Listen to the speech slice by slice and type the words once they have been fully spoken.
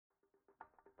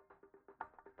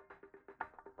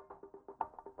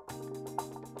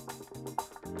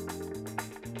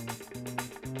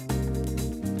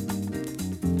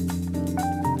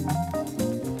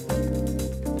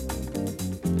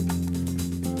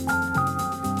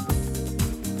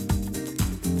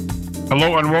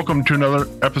Hello and welcome to another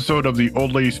episode of the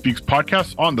Old Lady Speaks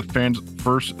podcast on the Fans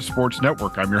First Sports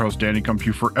Network. I'm your host, Danny, come to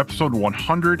you for episode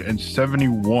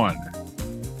 171.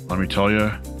 Let me tell you,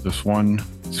 this one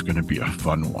is going to be a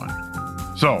fun one.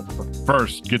 So,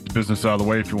 first, get the business out of the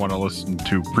way. If you want to listen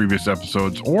to previous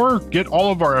episodes or get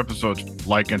all of our episodes,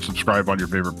 like and subscribe on your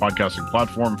favorite podcasting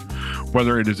platform,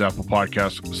 whether it is Apple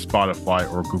Podcasts, Spotify,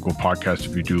 or Google Podcasts.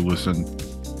 If you do listen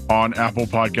on Apple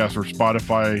Podcasts or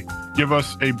Spotify, give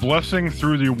us a blessing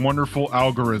through the wonderful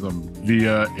algorithm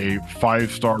via a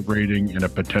 5-star rating and a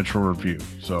potential review.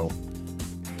 So,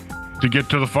 to get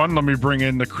to the fun, let me bring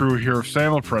in the crew here of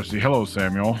Samuel Presley. Hello,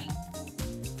 Samuel.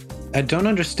 I don't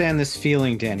understand this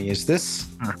feeling, Danny. Is this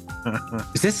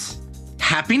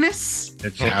happiness?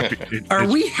 It's happy. Are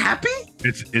we happy?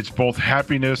 It's both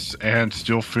happiness and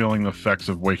still feeling the effects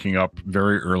of waking up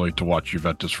very early to watch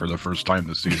Juventus for the first time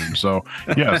this season. So,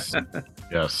 yes,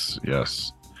 yes.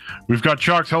 We've got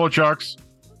Chucks. Hello, Chucks.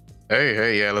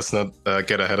 Hey, yeah, let's not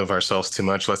get ahead of ourselves too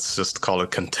much. Let's just call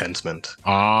it contentment.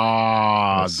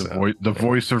 The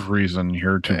voice of reason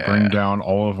here to bring down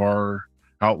all of our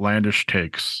outlandish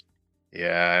takes.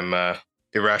 Yeah, I'm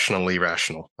irrationally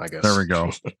rational, I guess. There we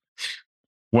go.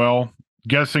 Well,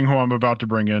 guessing who I'm about to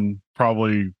bring in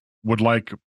probably would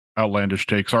like outlandish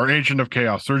takes. Our agent of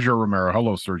chaos, Sergio Romero.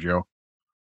 Hello, Sergio.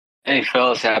 Hey,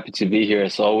 fellas, happy to be here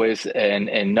as always.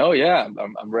 And no, yeah,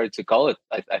 I'm ready to call it.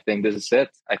 I think this is it.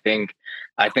 I think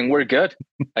we're good.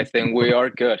 I think we are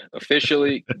good.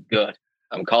 Officially good.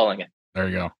 I'm calling it. There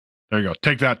you go.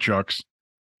 Take that, Chucks.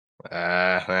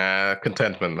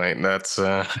 Contentment, mate. That's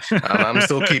I'm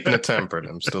still keeping it tempered.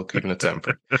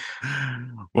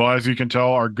 Well, as you can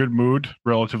tell, our good mood,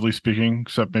 relatively speaking,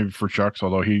 except maybe for Chucks,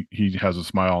 although he has a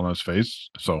smile on his face,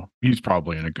 so he's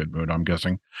probably in a good mood, I'm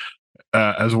guessing.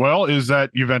 As well, is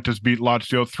that Juventus beat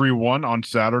Lazio 3-1 on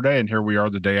Saturday, and here we are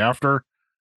the day after,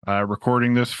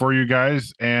 recording this for you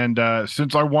guys. And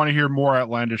since I want to hear more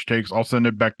outlandish takes, I'll send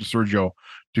it back to Sergio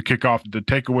to kick off the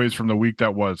takeaways from the week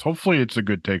that was. Hopefully it's a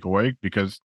good takeaway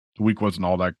because the week wasn't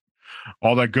all that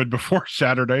good before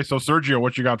Saturday. So Sergio,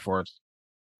 what you got for us?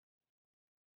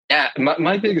 Yeah,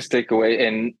 my biggest takeaway,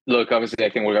 and look, obviously I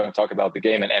think we're going to talk about the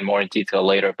game and more in detail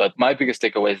later, but my biggest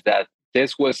takeaway is that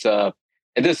this was,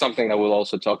 and this is something that we'll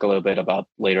also talk a little bit about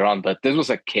later on, but this was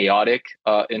a chaotic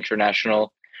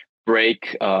international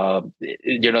break,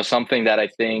 something that I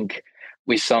think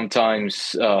we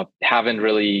sometimes haven't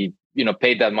really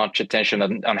paid that much attention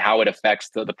on how it affects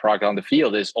the product on the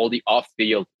field is all the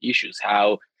off-field issues,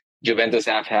 how Juventus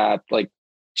have had like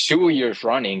 2 years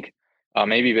running,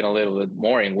 maybe even a little bit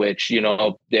more, in which,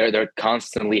 they're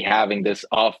constantly having this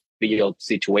off-field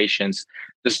situations,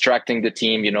 distracting the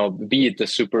team, be it the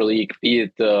Super League, be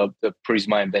it the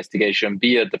Prisma investigation,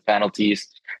 be it the penalties,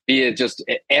 be it just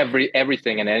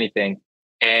everything and anything.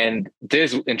 And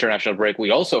this international break,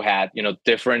 we also had,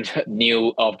 different new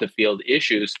off the field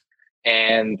issues.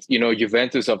 And,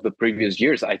 Juventus of the previous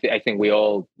years, I think we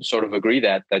all sort of agree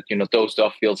that those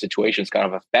off-field situations kind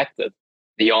of affected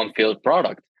the on-field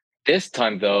product. This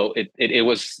time, though, it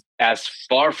was as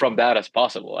far from that as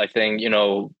possible. I think,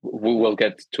 we will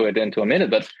get to it into a minute,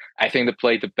 but I think they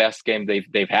played the best game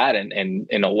they've had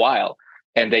in a while.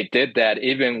 And they did that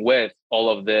even with all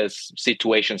of these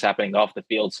situations happening off the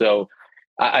field. So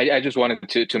I just wanted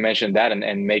to mention that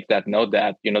and make that note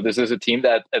that, this is a team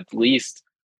that at least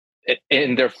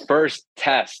in their first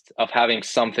test of having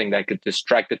something that could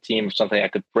distract the team, something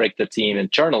that could break the team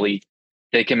internally,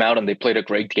 they came out and they played a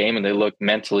great game and they looked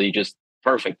mentally just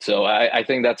perfect. So I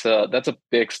think that's a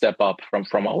big step up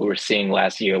from what we were seeing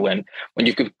last year when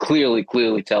you could clearly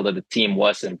tell that the team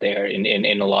wasn't there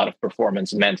in a lot of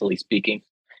performance, mentally speaking.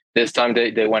 This time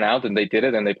they went out and they did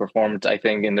it and they performed, I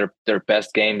think, in their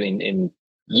best game in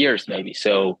years maybe.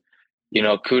 So,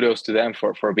 kudos to them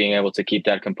for being able to keep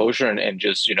that composure and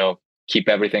just, keep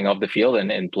everything off the field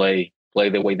and play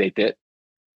the way they did.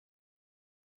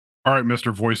 All right,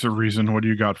 Mr. Voice of Reason, what do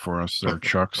you got for us there,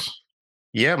 Chucks?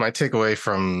 Yeah, my takeaway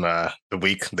from the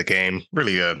week, the game,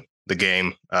 really the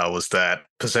game was that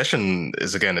possession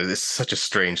is such a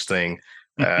strange thing.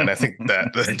 And I think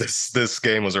that this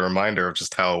game was a reminder of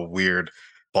just how weird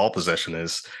ball possession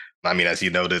is. I mean, as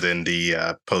you noted in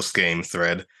the post-game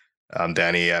thread,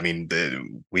 Danny, I mean,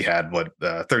 we had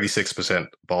 36%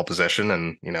 ball possession,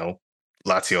 and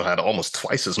Lazio had almost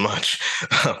twice as much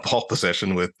ball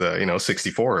possession with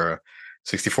 64%,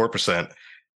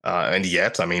 and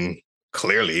yet, I mean,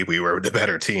 clearly we were the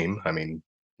better team. I mean,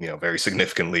 very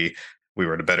significantly, we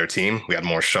were the better team. We had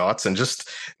more shots, and just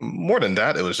more than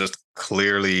that, it was just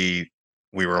clearly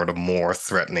we were the more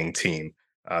threatening team,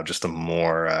 just a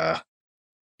more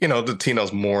the team that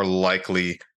was more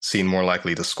likely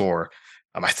to score.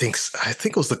 I think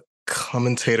it was the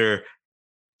commentator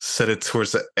said it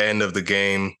towards the end of the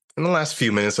game, in the last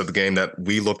few minutes of the game, that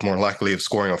we looked more likely of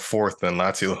scoring a fourth than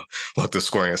Lazio looked at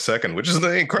scoring a second, which is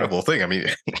an incredible thing. I mean,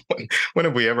 when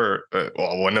have we ever,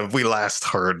 when have we last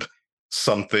heard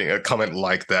a comment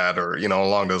like that, or,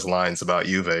 along those lines about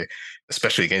Juve,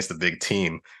 especially against the big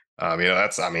team?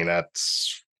 It's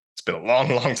been a long,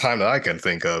 long time that I can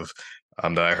think of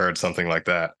that I heard something like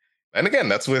that. And again,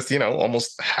 that's with,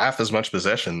 almost half as much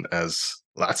possession as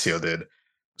Lazio did.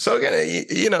 So again,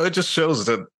 it just shows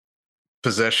that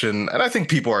possession, and I think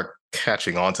people are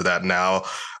catching on to that now.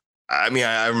 I mean,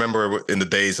 I remember in the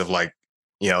days of, like,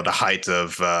 the height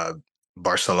of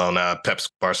Barcelona, Pep's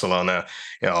Barcelona,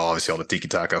 obviously all the tiki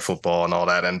taka football and all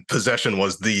that, and possession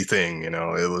was the thing. It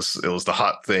was the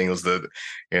hot thing. It was the,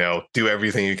 do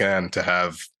everything you can to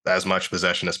have as much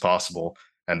possession as possible,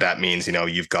 and that means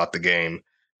you've got the game.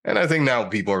 And I think now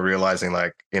people are realizing,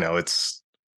 like, it's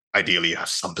ideally you have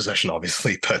some possession,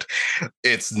 obviously, but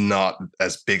it's not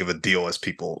as big of a deal as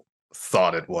people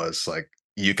thought it was. Like,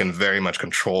 you can very much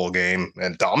control a game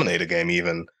and dominate a game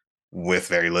even with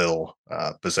very little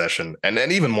possession, and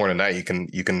then even more than that, you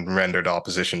can render the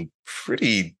opposition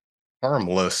pretty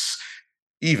harmless,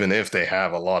 even if they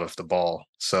have a lot of the ball.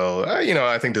 So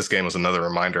I think this game was another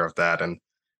reminder of that,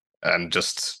 and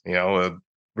just a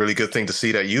really good thing to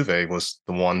see that Juve was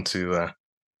the one to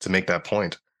make that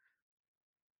point.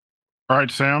 All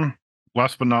right, Sam,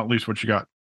 last but not least, what you got?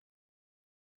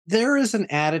 There is an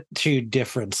attitude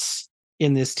difference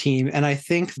in this team, and I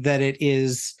think that it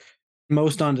is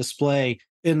most on display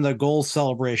in the goal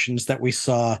celebrations that we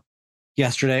saw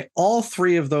yesterday. All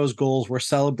three of those goals were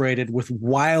celebrated with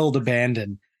wild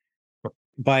abandon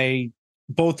by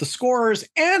both the scorers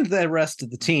and the rest of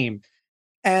the team.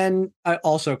 And I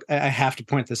have to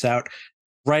point this out.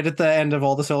 Right at the end of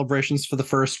all the celebrations for the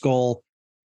first goal,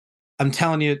 I'm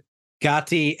telling you,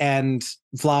 Gatti and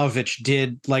Vlahovic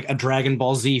did like a Dragon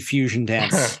Ball Z fusion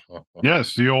dance.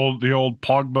 Yes, the old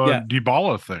Pogba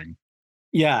Dybala thing.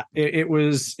 Yeah, it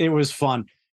was fun,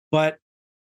 but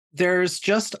there's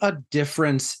just a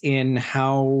difference in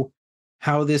how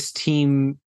this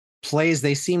team plays.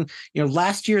 They seem,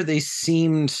 last year they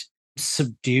seemed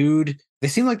subdued. They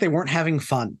seemed like they weren't having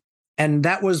fun, and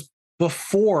that was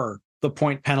before the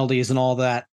point penalties and all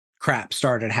that crap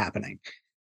started happening.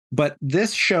 But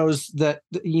this shows that,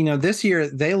 this year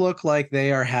they look like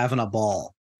they are having a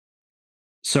ball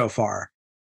so far.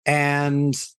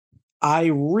 And I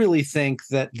really think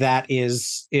that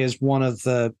is one of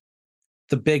the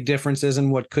big differences,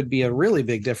 and what could be a really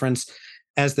big difference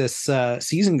as this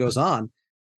season goes on,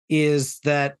 is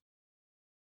that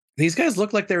these guys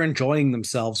look like they're enjoying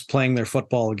themselves playing their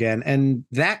football again. And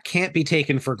that can't be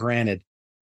taken for granted,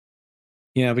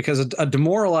 because a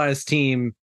demoralized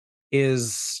team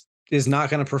is not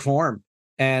going to perform.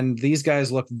 And these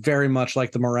guys look very much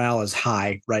like the morale is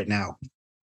high right now.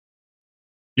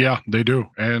 Yeah, they do.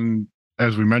 And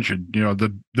as we mentioned,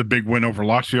 the big win over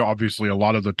Lazio, obviously a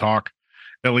lot of the talk,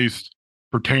 at least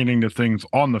pertaining to things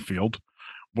on the field,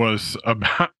 was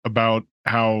about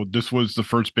how this was the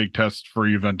first big test for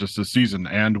Juventus this season.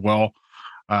 And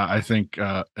I think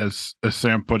as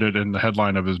Sam put it in the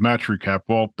headline of his match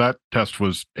recap, that test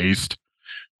was aced.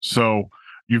 So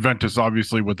Juventus,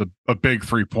 obviously, with a big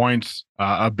 3 points,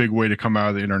 a big way to come out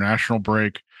of the international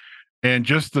break, and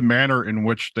just the manner in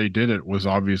which they did it was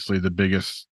obviously the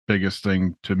biggest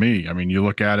thing to me. I mean, you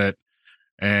look at it,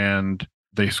 and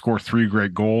they score 3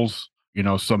 great goals.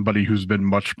 Somebody who's been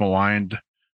much maligned,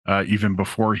 even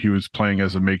before he was playing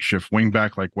as a makeshift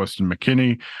wingback, like Weston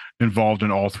McKennie, involved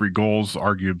in all 3 goals,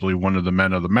 arguably one of the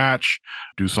men of the match.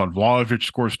 Dusan Vlahovic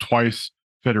scores twice.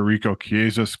 Federico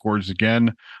Chiesa scores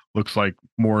again. Looks like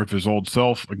more of his old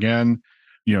self again.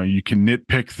 You can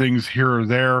nitpick things here or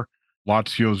there.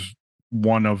 Lazio's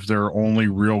one of their only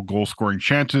real goal scoring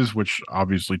chances, which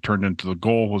obviously turned into the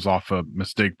goal, was off a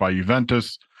mistake by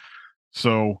Juventus.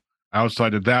 So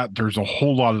outside of that, there's a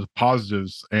whole lot of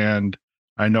positives. And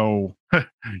I know,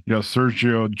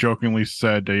 Sergio jokingly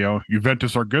said,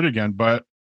 Juventus are good again, but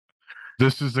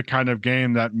this is the kind of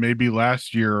game that maybe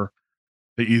last year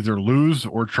they either lose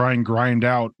or try and grind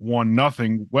out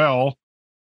 1-0. Well,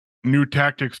 new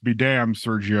tactics be damned,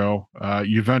 Sergio.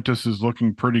 Juventus is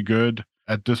looking pretty good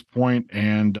at this point,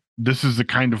 and this is the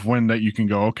kind of win that you can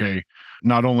go, okay,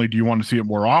 not only do you want to see it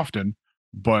more often,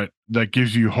 but that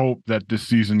gives you hope that this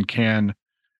season can,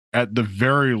 at the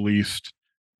very least,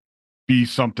 be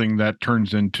something that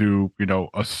turns into,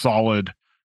 a solid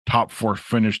top 4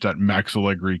 finish that Max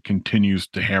Allegri continues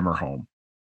to hammer home.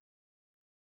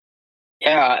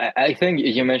 Yeah, I think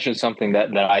you mentioned something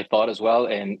that I thought as well,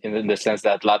 and in the sense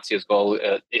that Lazio's goal,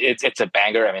 it's a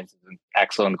banger. I mean, it's an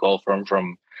excellent goal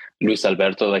from Luis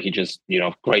Alberto. Like he just,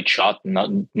 great shot.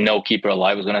 No keeper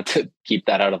alive was going to keep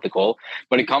that out of the goal,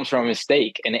 but it comes from a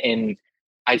mistake. And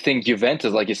I think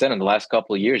Juventus, like you said, in the last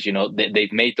couple of years,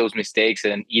 they've made those mistakes,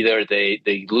 and either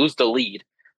they lose the lead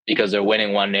because they're winning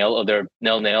 1-0, or they're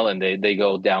 0-0 and they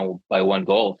go down by one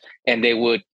goal, and they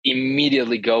would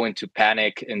immediately go into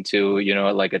panic, into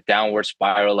like a downward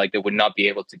spiral, like they would not be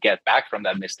able to get back from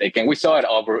that mistake. And we saw it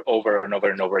over and over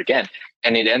and over again,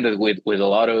 and it ended with a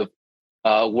lot of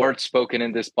words spoken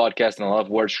in this podcast and a lot of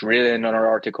words written on our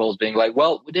articles being like,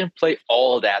 well, we didn't play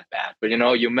all that bad, but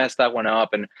you messed that one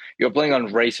up, and you're playing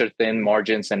on razor thin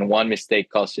margins, and one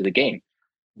mistake cost you the game.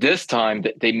 This time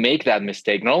they make that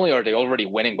mistake. Not only are they already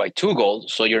winning by 2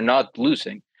 goals, so you're not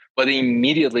losing, but they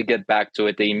immediately get back to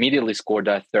it. They immediately scored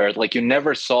that third. Like you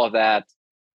never saw that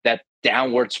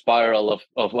downward spiral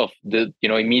of the,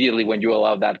 immediately when you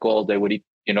allow that goal, they would,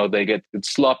 they get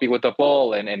sloppy with the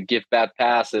ball and give bad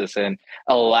passes and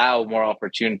allow more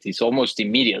opportunities almost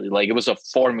immediately. Like it was a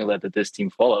formula that this team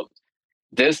followed.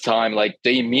 This time, like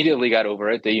they immediately got over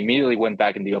it. They immediately went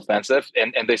back in the offensive,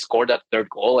 and they scored that third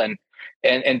goal.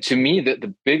 And to me,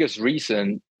 the biggest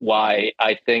reason why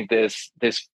I think this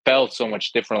felt so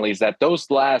much differently is that those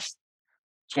last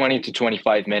 20 to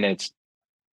 25 minutes,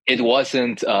 it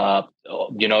wasn't it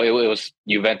was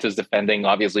Juventus defending.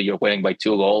 Obviously, you're winning by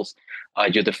 2 goals.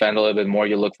 You defend a little bit more,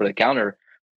 you look for the counter.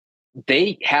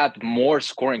 They had more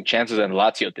scoring chances than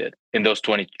Lazio did in those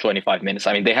 20 to 25 minutes.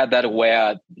 I mean, they had that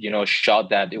away, shot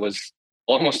that it was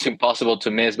almost impossible to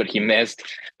miss, but he missed.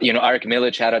 Arik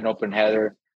Milic had an open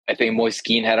header. I think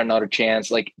Moiskin had another chance.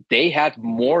 Like they had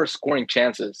more scoring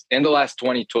chances in the last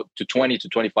 20 to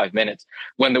 25 minutes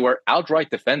when they were outright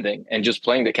defending and just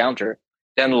playing the counter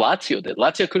than Lazio did.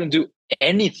 Lazio couldn't do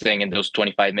anything in those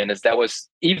 25 minutes that was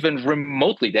even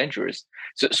remotely dangerous.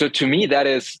 So to me, that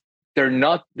is,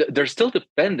 they're still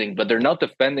defending, but they're not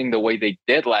defending the way they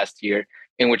did last year,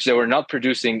 in which they were not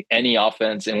producing any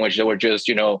offense, in which they were just,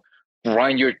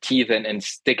 grind your teeth and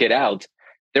stick it out.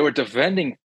 They were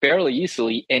defending fairly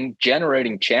easily and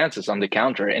generating chances on the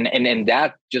counter. And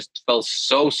that just felt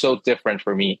so different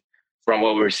for me from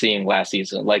what we were seeing last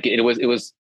season. Like it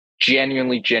was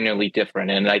genuinely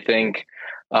different. And I think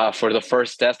for the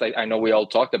first test, I know we all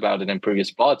talked about it in previous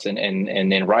spots and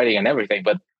in writing and everything,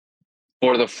 but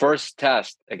for the first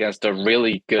test against a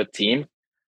really good team,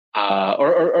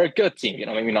 or a good team,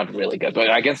 maybe not really good,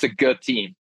 but against a good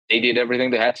team, they did everything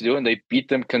they had to do and they beat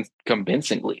them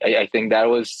convincingly. I think that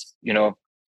was,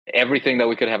 everything that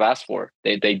we could have asked for.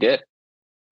 They did.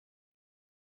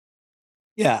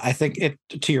 Yeah, I think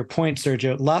to your point,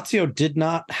 Sergio, Lazio did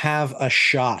not have a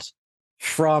shot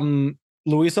from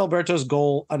Luis Alberto's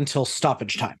goal until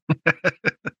stoppage time.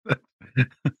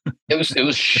 It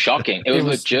was shocking. It was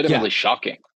legitimately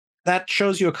shocking. That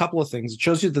shows you a couple of things. It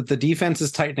shows you that the defense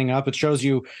is tightening up. It shows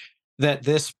you that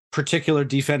this particular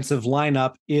defensive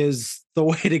lineup is the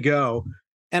way to go.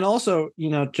 And also,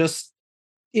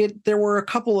 there were a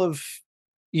couple of,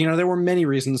 there were many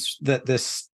reasons that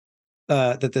this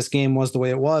game was the way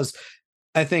it was.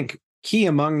 I think key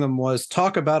among them was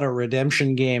talk about a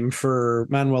redemption game for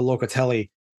Manuel Locatelli.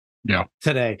 Yeah.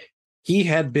 Today, he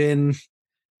had been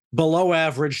below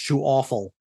average to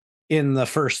awful in the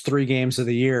first 3 games of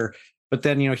the year, but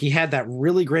then he had that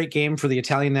really great game for the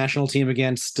Italian national team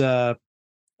against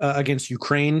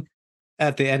Ukraine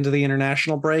at the end of the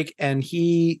international break, and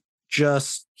he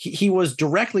was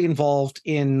directly involved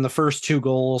in the first 2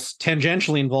 goals,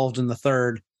 tangentially involved in the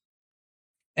third,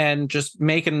 and just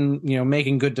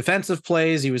making good defensive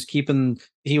plays. He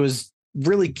was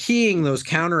really keying those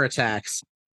counterattacks.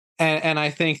 And I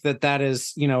think that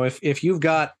is, if you've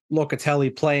got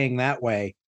Locatelli playing that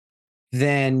way,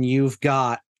 then you've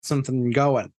got something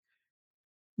going,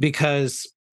 because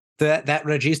that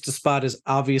regista spot is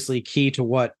obviously key to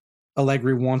what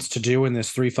Allegri wants to do in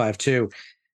this 3-5-2.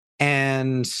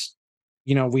 And,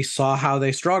 we saw how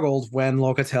they struggled when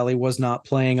Locatelli was not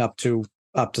playing up to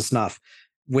snuff.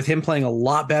 With him playing a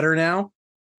lot better now,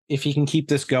 if he can keep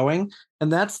this going.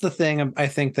 And that's the thing I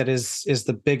think that is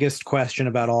the biggest question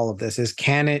about all of this is,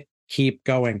 can it keep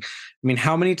going? I mean,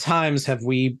 how many times have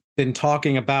we been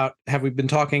talking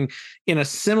in a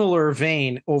similar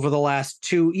vein over the last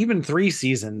 2, even 3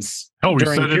 seasons? Oh, we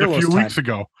said it a few weeks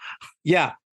ago.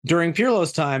 Yeah, during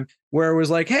Pirlo's time, where it was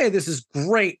like, hey, this is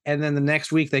great. And then the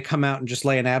next week they come out and just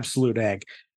lay an absolute egg.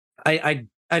 I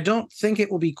don't think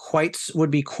it would be quite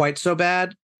so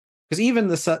bad, because even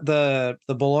the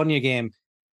Bologna game,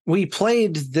 we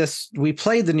played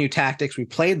the new tactics, we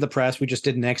played the press, we just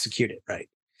didn't execute it right.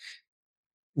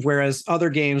 Whereas other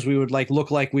games we would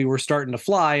look like we were starting to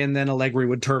fly, and then Allegri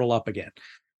would turtle up again.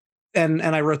 And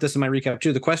I wrote this in my recap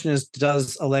too. The question is,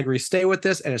 does Allegri stay with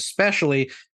this? And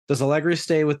especially, does Allegri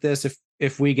stay with this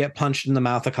if we get punched in the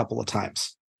mouth a couple of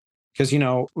times? Because,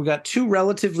 we've got 2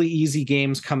 relatively easy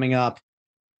games coming up.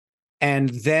 And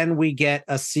then we get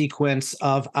a sequence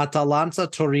of Atalanta,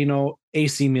 Torino,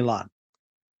 AC Milan.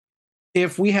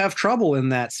 If we have trouble in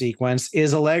that sequence,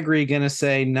 is Allegri going to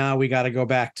say, no, we got to go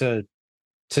back to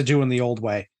doing the old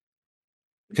way?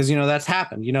 Because, that's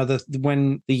happened.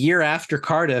 When the year after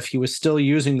Cardiff, he was still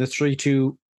using the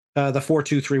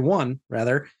 4-2-3-1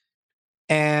 rather.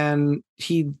 And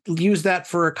he used that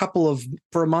for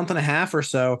a month and a half or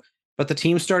so, but the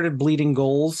team started bleeding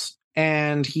goals,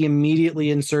 and he immediately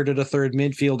inserted a third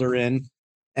midfielder in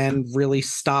and really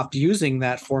stopped using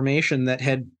that formation that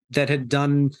had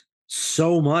done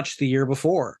so much the year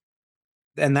before.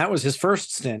 And that was his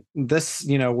first stint. This,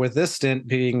 with this stint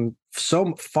being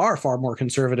so far, far more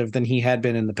conservative than he had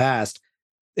been in the past,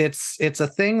 it's a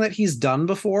thing that he's done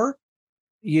before.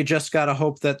 You just got to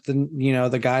hope that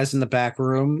the guys in the back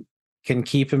room can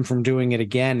keep him from doing it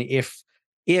again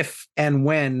if and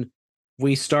when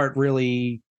we start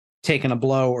really taking a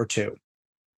blow or two.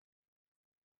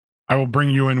 I will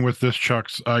bring you in with this,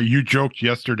 Chucks. You joked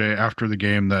yesterday after the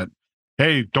game that,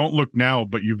 hey, don't look now,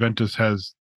 but Juventus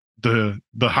has the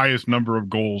highest number of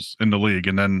goals in the league,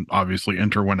 and then obviously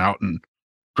Inter went out and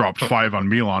dropped 5 on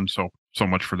Milan. So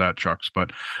much for that, Chucks.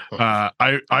 But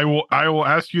I will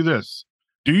ask you this: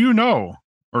 do you know,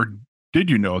 or did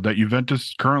you know, that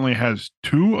Juventus currently has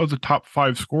 2 of the top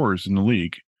 5 scorers in the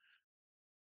league?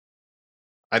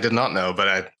 I did not know,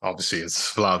 but obviously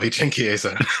it's Vlahovic and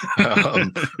Chiesa.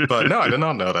 But no, I did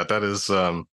not know that. That is,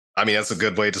 that's a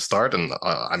good way to start. And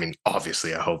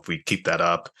obviously, I hope we keep that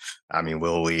up.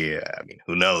 Will we?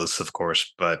 Who knows, of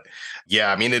course. But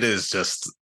yeah, it is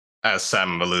just, as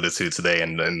Sam alluded to today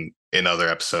and in other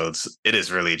episodes, it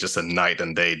is really just a night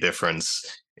and day difference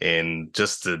in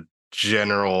just the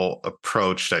general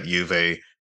approach that Juve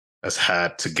has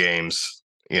had to games,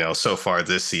 so far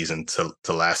this season to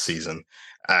last season.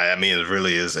 It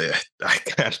really is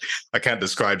I can't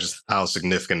describe just how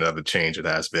significant of a change it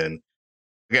has been.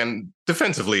 Again,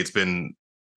 defensively, it's been,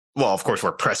 well, of course,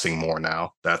 we're pressing more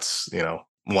now. That's,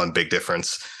 one big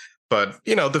difference. But,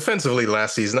 defensively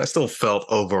last season, I still felt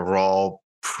overall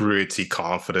pretty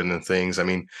confident in things.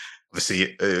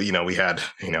 Obviously, we had,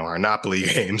 our Napoli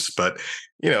games, but,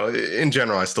 in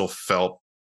general, I still felt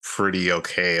pretty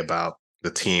okay about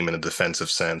the team in a defensive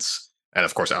sense. And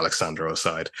of course, Alexandro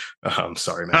aside.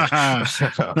 Sorry, man.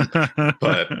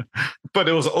 but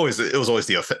it was always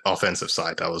the offensive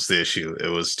side that was the issue. It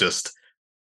was just,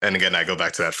 and again, I go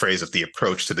back to that phrase of the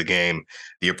approach to the game.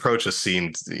 The approach just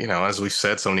seemed, as we've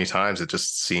said so many times, it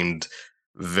just seemed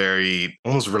very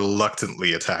almost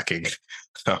reluctantly attacking,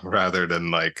 rather than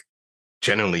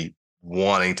genuinely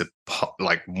wanting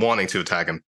to attack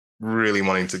and really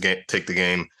wanting to take the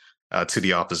game to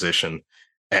the opposition.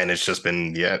 And it's just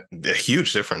been, a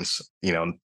huge difference,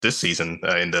 this season,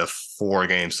 in the 4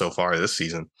 games so far this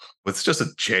season, with just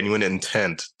a genuine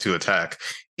intent to attack.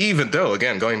 Even though,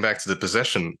 again, going back to the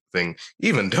possession thing,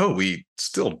 even though we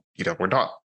still, we're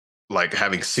not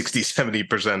having 60,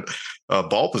 70%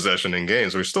 ball possession in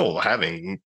games, we're still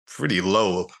having pretty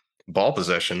low ball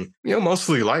possession,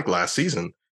 mostly like last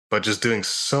season, but just doing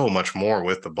so much more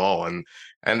with the ball. And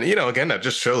again, that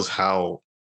just shows how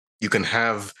you can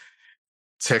have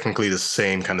technically the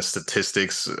same kind of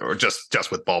statistics, or just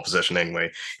with ball possession anyway.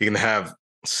 You can have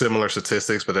similar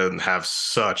statistics, but then have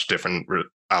such different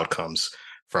outcomes.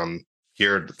 From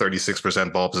here,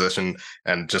 36% ball possession,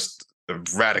 and just a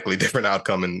radically different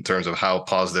outcome in terms of how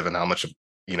positive and how much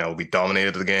we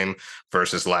dominated the game,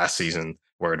 versus last season,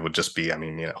 where it would just be,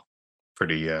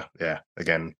 pretty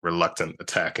again, reluctant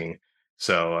attacking.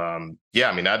 So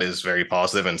that is very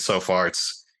positive, and so far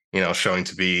it's showing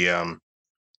to be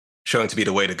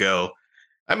the way to go.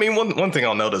 One thing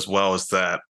I'll note as well is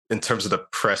that in terms of the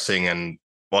pressing, and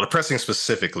the pressing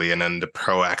specifically, and then the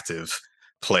proactive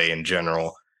play in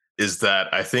general, is that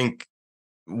I think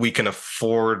we can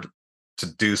afford to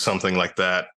do something like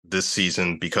that this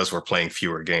season because we're playing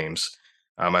fewer games.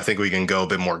 I think we can go a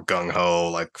bit more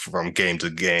gung-ho, from game to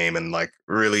game, and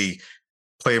really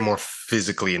play a more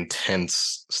physically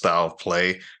intense style of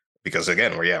play, because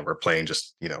again, we're playing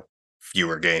just,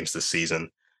 fewer games this season.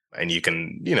 And you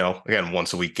can, again,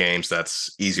 once a week games,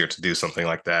 that's easier to do something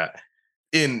like that.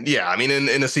 In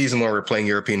a season where we're playing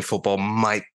European football,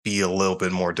 might be a little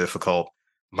bit more difficult,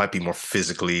 might be more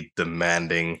physically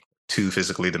demanding, too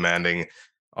physically demanding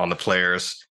on the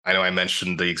players. I know I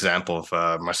mentioned the example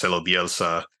of Marcelo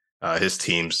Bielsa, his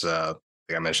teams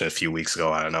I mentioned a few weeks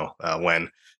ago. I don't know when,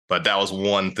 but that was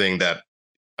one thing that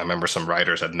I remember some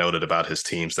writers had noted about his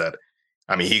teams that,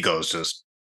 I mean, he goes just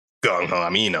gung ho. I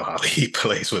mean, you know how he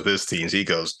plays with his teams. He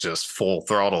goes just full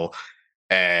throttle.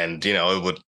 And, it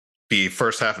would be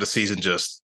first half of the season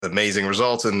just amazing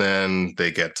results. And then they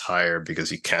get tired because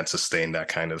he can't sustain that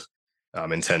kind of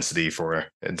intensity for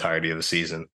entirety of the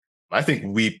season. I think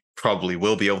we probably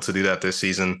will be able to do that this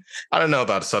season. I don't know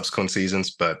about subsequent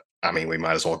seasons, but I mean, we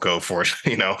might as well go for it.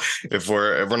 If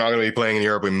we're not going to be playing in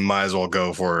Europe, we might as well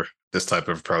go for this type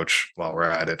of approach while we're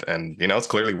at it. And it's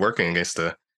clearly working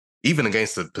even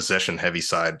against the possession heavy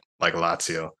side like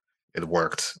Lazio. It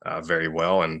worked very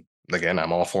well, and again,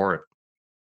 I'm all for it.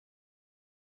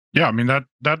 Yeah, I mean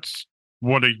that's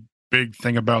what a big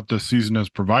thing about this season is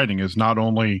providing is not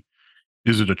only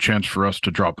is it a chance for us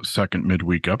to drop a second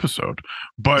midweek episode,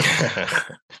 but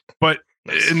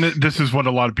and this is what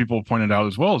a lot of people pointed out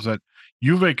as well, is that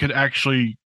Juve could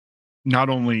actually not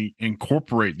only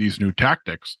incorporate these new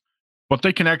tactics, but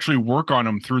they can actually work on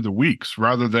them through the weeks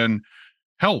rather than,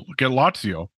 hell, get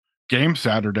Lazio game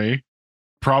Saturday,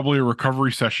 probably a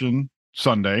recovery session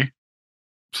Sunday,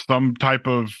 some type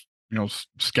of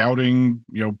scouting,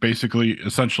 basically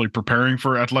essentially preparing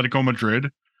for Atletico Madrid,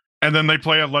 and then they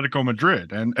play Atletico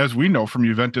Madrid. And as we know from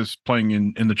Juventus playing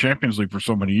in the Champions League for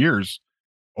so many years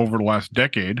over the last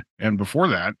decade and before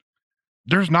that,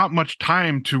 there's not much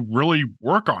time to really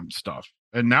work on stuff.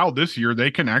 And now this year they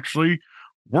can actually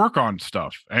work on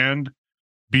stuff, and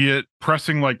be it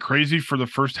pressing like crazy for the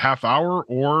first half hour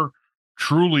or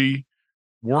truly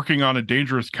working on a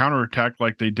dangerous counterattack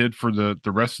like they did for the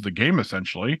rest of the game,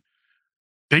 essentially,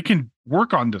 they can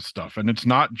work on this stuff. And it's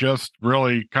not just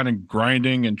really kind of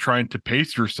grinding and trying to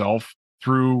pace yourself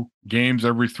through games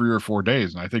every 3 or 4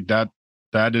 days. And I think that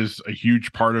is a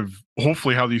huge part of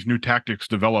hopefully how these new tactics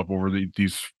develop over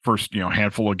these first,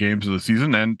 handful of games of the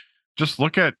season. And just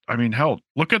look at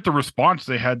the response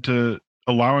they had to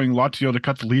allowing Lazio to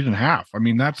cut the lead in half. I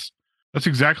mean, that's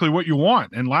exactly what you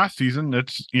want. And last season,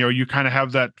 it's, you kind of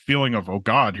have that feeling of, oh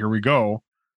God, here we go.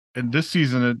 And this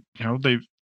season, they've,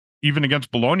 even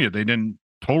against Bologna, they didn't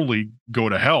totally go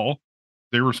to hell.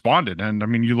 They responded. And I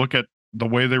mean, you look at the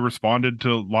way they responded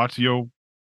to Lazio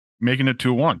making it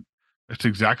 2-1. It's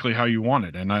exactly how you want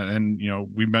it. And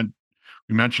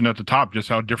we mentioned at the top just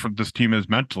how different this team is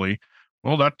mentally.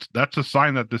 Well, that's a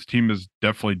sign that this team is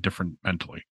definitely different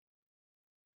mentally.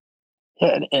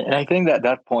 Yeah, and I think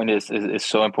that point is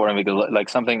so important, because like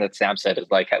something that Sam said is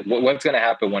like, what's going to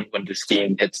happen when this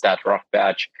team hits that rough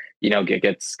patch,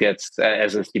 gets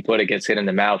as he put it, gets hit in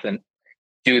the mouth, and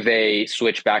do they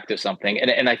switch back to something?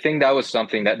 And I think that was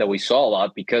something that we saw a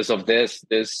lot because of this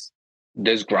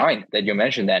grind that you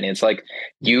mentioned, Danny. It's like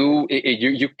you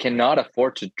cannot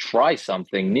afford to try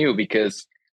something new because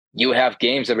you have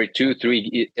games every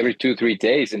 2-3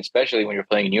 days, and especially when you're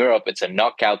playing in Europe, it's a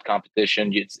knockout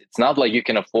competition. It's not like you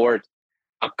can afford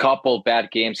a couple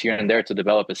bad games here and there to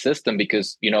develop a system,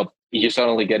 because you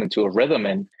suddenly get into a rhythm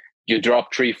and you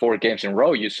drop 3-4 games in a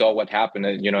row. You saw what happened,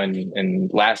 in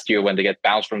last year when they get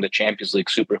bounced from the Champions League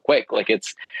super quick. Like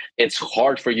it's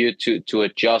hard for you to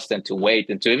adjust and to wait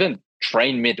and to even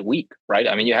train midweek, right?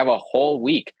 I mean, you have a whole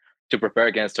week to prepare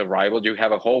against a rival. You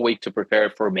have a whole week to prepare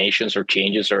formations or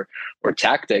changes or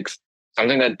tactics,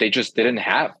 something that they just didn't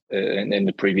have in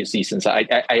the previous seasons. I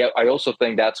also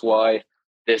think that's why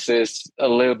this is a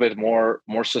little bit more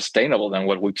sustainable than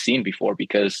what we've seen before,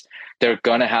 because they're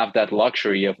going to have that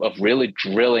luxury of really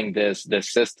drilling this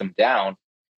system down.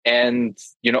 And,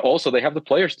 also they have the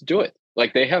players to do it.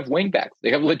 Like, they have wingbacks.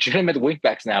 They have legitimate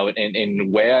wingbacks now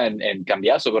in Wea and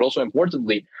Cambiaso, but also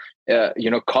importantly,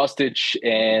 Kostic,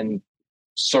 and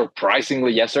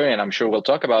surprisingly yesterday, and I'm sure we'll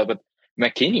talk about it, but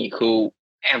McKinney, who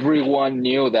everyone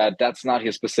knew that that's not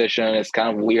his position. It's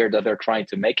kind of weird that they're trying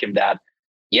to make him that.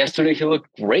 Yesterday, he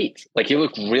looked great. Like, he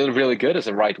looked really, really good as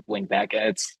a right wing back. And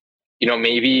it's,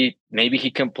 maybe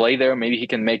he can play there. Maybe he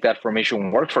can make that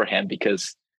formation work for him,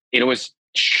 because it was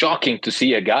shocking to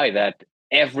see a guy that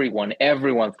everyone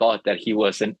thought that he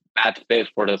was a bad fit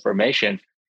for the formation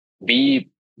be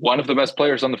one of the best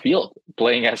players on the field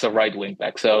playing as a right wing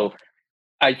back. So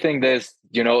I think this,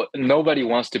 nobody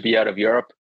wants to be out of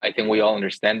Europe. I think we all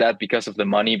understand that, because of the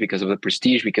money, because of the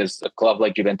prestige, because a club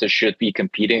like Juventus should be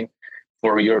competing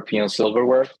for European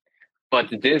silverware. But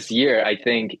this year, I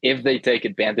think if they take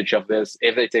advantage of this,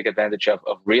 if they take advantage of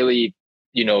really,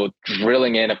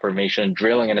 drilling in a formation,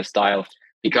 drilling in a style,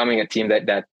 becoming a team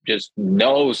that just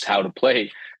knows how to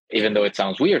play, even though it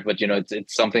sounds weird, but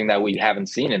it's something that we haven't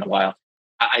seen in a while.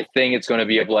 I think it's going to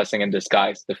be a blessing in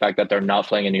disguise, the fact that they're not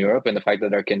playing in Europe, and the fact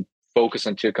that they can focus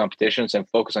on 2 competitions and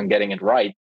focus on getting it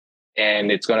right.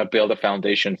 and it's going to build a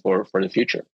foundation for the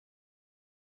future.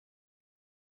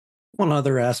 One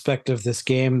other aspect of this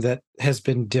game that has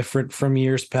been different from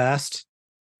years past,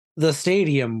 the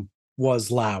stadium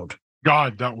was loud.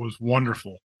 God, that was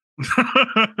wonderful.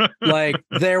 Like,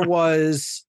 there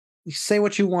was, say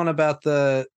what you want about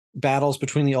the battles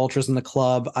between the ultras and the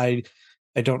club. I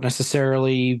don't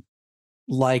necessarily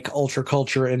like ultra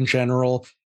culture in general,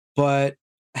 but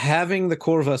having the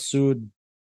Curva Sud,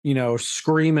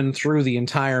 screaming through the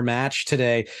entire match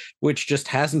today, which just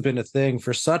hasn't been a thing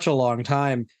for such a long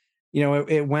time.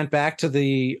 It went back to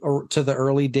the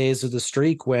early days of the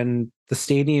streak when the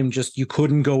stadium you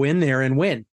couldn't go in there and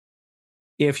win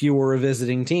if you were a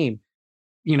visiting team.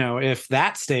 If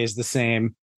that stays the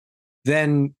same,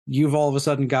 then you've all of a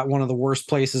sudden got one of the worst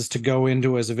places to go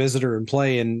into as a visitor and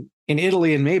play in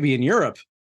Italy and maybe in Europe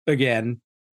again.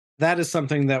 That is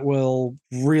something that will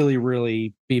really,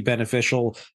 really be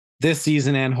beneficial this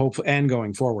season and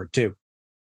going forward too.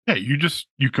 Yeah,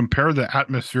 you compare the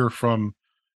atmosphere from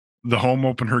the home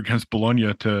opener against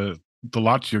Bologna to the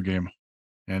Lazio game,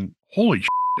 and holy shit,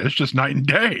 it's just night and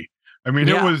day. I mean,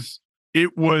 Yeah.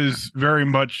 it was very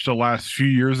much the last few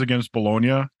years against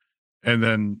Bologna, and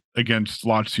then against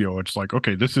Lazio, it's like,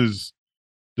 okay, this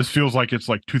feels like it's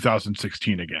like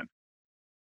 2016 again.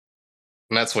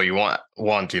 And that's what you want.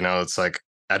 It's like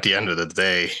at the end of the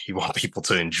day, you want people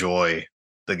to enjoy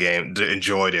the game, to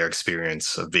enjoy their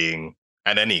experience of being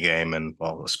at any game, and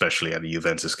well, especially at a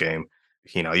Juventus game.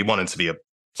 You want it to be a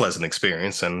pleasant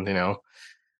experience, and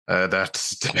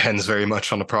that depends very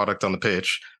much on the product on the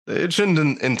pitch. It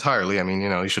shouldn't entirely. I mean,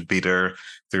 you should be there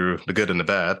through the good and the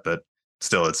bad, but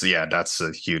still, that's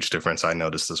a huge difference I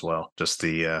noticed as well. Just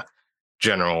the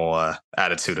general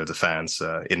attitude of the fans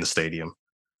in the stadium.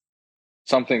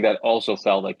 Something that also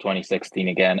felt like 2016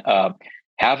 again.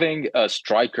 Having a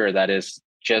striker that is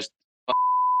just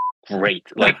great,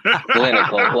 like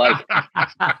clinical, like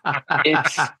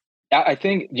it's. I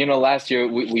think last year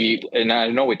we and I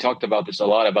know we talked about this a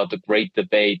lot, about the great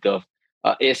debate of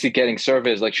is he getting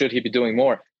service? Like, should he be doing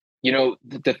more?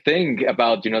 The thing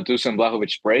about Dusan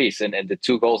Vlahovic's brace and the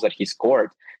 2 goals that he scored,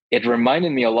 it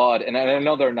reminded me a lot, and I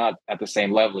know they're not at the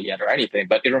same level yet or anything,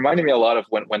 but it reminded me a lot of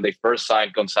when they first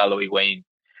signed Gonzalo Higuain,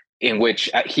 in which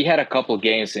he had a couple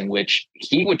games in which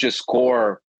he would just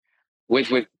score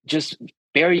with just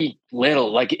very little.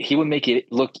 Like, he would make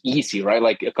it look easy, right?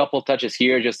 Like a couple touches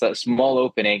here, just a small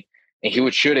opening, and he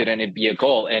would shoot it and it'd be a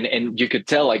goal. And you could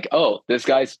tell, like, oh, this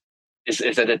guy's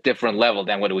is at a different level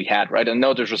than what we had, right? And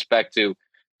no disrespect to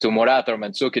Morata or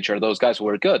Mandzukic or those guys who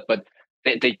were good, but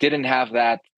they didn't have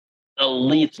that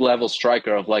elite level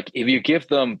striker of, like, if you give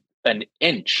them an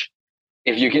inch,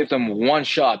 if you give them one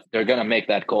shot, they're going to make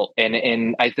that goal.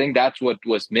 And I think that's what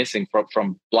was missing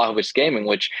from Vlahovic's game, in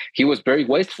which he was very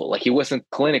wasteful. Like, he wasn't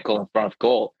clinical in front of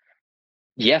goal.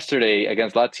 Yesterday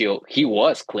against Lazio, he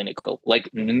was clinical.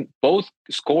 Like, both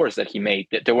scores that he made,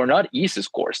 they were not easy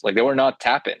scores. Like, they were not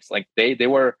tap-ins. Like, they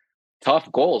were tough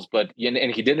goals, and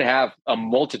he didn't have a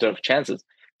multitude of chances.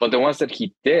 But the ones that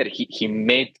he did, he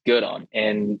made good on.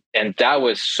 And that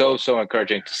was so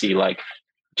encouraging to see, like,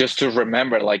 just to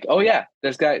remember, like, oh yeah,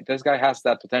 this guy has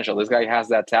that potential. This guy has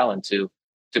that talent to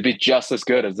be just as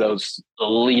good as those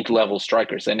elite level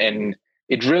strikers. And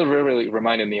it really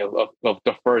reminded me of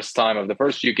the first time, of the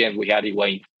first few games we had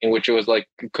Higuain, in which it was like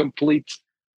a complete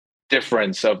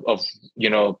difference of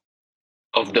the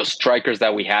strikers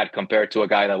that we had compared to a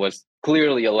guy that was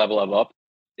clearly a level up.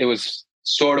 It was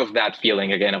sort of that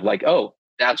feeling again of, like, oh,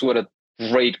 that's what a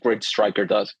great striker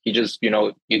does. He just,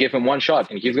 you give him one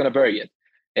shot and he's going to bury it.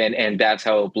 And that's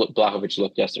how Vlahovic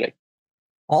looked yesterday.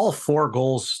 All 4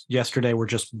 goals yesterday were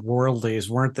just worldies,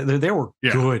 weren't they? They were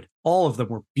good. All of them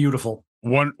were beautiful.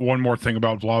 One more thing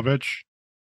about Vlahovic.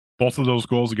 Both of those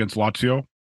goals against Lazio,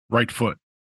 right foot.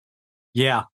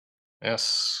 Yeah.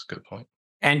 Yes, good point.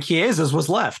 And Chiesa's was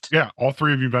left. Yeah, all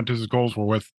 3 of Juventus' goals were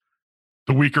with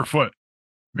the weaker foot.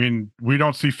 I mean, we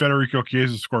don't see Federico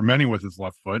Chiesa score many with his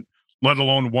left foot, let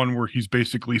alone one where he's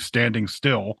basically standing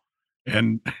still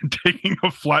and taking a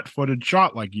flat-footed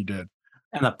shot like he did.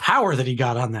 And the power that he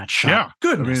got on that shot. Yeah.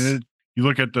 Goodness. I mean, you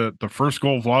look at the first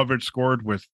goal Vlahovic scored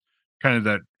with kind of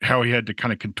that, how he had to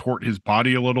kind of contort his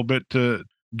body a little bit to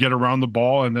get around the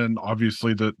ball. And then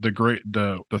obviously the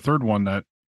third one that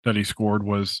he scored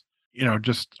was,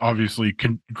 just obviously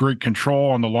great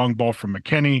control on the long ball from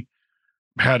McKennie,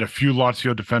 had a few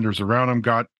Lazio defenders around him,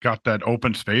 got that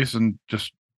open space and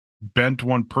just bent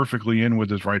one perfectly in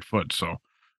with his right foot. So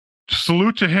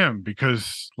salute to him,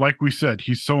 because like we said,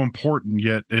 he's so important,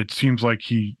 yet it seems like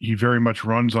he very much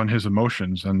runs on his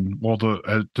emotions. And well,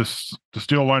 to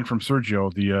steal a line from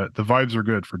Sergio, the vibes are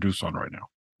good for Dusan right now.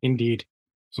 Indeed.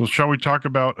 So shall we talk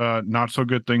about not so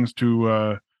good things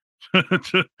to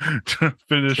to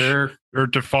finish Sure. or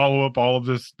to follow up all of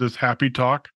this happy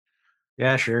talk?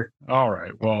 Yeah, sure. All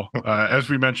right. Well, as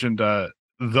we mentioned, the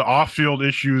off-field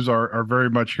issues are very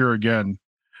much here again,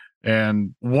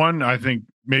 and one I think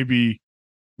maybe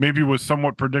was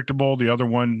somewhat predictable. The other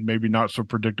one maybe not so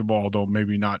predictable, although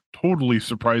maybe not totally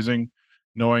surprising,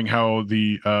 knowing how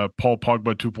the Paul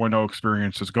Pogba 2.0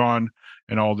 experience has gone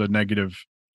and all the negative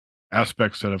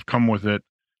aspects that have come with it.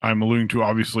 I'm alluding to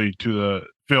obviously to the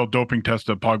failed doping test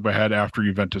that Pogba had after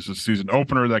Juventus' season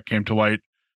opener that came to light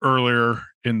earlier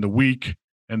in the week.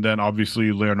 And then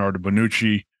obviously Leonardo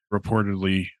Bonucci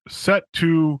reportedly set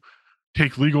to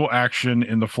take legal action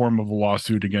in the form of a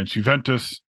lawsuit against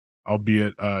Juventus,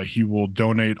 albeit he will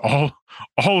donate all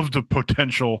of the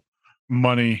potential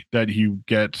money that he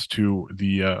gets to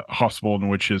the hospital in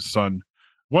which his son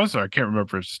was. I can't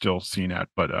remember if it's still seen at,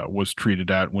 but was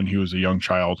treated at when he was a young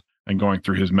child and going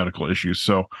through his medical issues.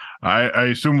 So I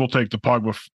assume we'll take the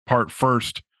Pogba part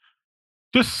first.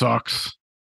 This sucks.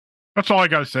 That's all I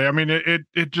got to say. I mean,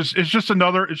 it's just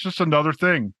another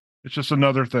thing. It's just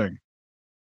another thing.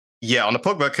 Yeah, on the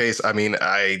Pogba case, I mean,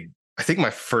 I think my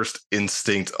first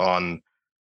instinct on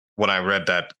when I read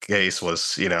that case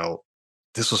was,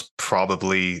 this was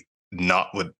probably not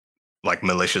with like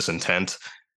malicious intent.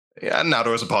 Yeah, now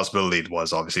there was a possibility it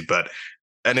was obviously,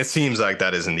 and it seems like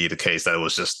that is indeed the case, that it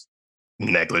was just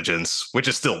negligence, which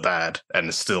is still bad and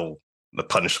is still the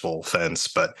punishable offense.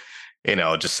 But, it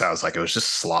just sounds like it was just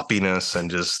sloppiness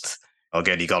and just,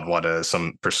 again, he got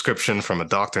some prescription from a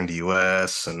doctor in the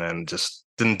US and then just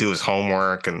didn't do his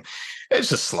homework. And it's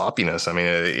just sloppiness. I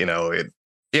mean,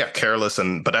 careless.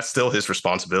 But that's still his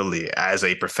responsibility as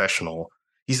a professional.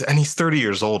 He's 30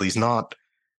 years old. He's not,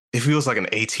 if he was like an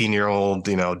 18-year-old,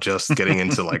 just getting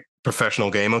into like professional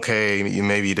game, okay,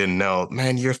 maybe you didn't know.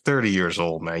 Man, you're 30 years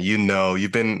old, man.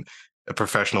 You've been a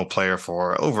professional player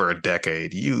for over a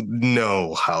decade. You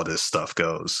know how this stuff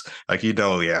goes. Like, you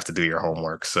have to do your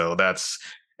homework. So that's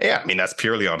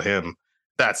purely on him.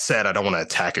 That said, I don't want to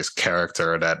attack his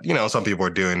character. That, some people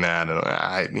are doing that. And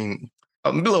I mean,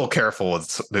 I'm a little careful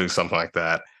with doing something like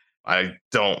that. I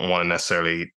don't want to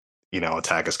necessarily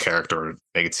attack his character or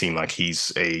make it seem like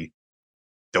he's a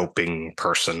doping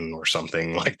person or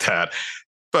something like that.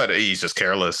 But he's just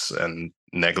careless and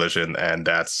negligent, and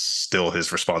that's still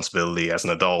his responsibility as an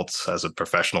adult, as a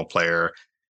professional player,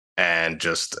 and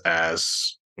just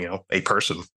as, a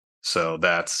person. So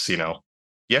that's,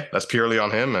 that's purely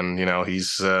on him. And,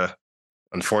 he's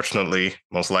unfortunately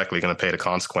most likely going to pay the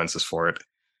consequences for it.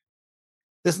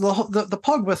 The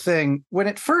Pogba thing, when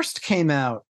it first came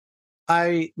out,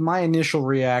 my initial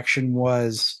reaction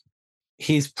was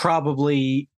he's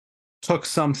probably took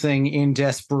something in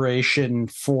desperation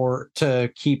to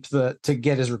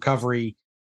get his recovery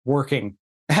working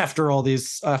after all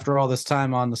this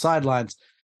time on the sidelines.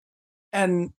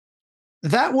 And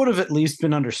that would have at least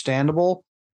been understandable.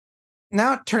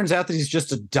 Now it turns out that he's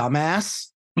just a dumbass.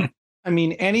 I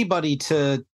mean, anybody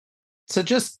to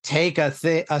just take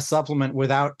a supplement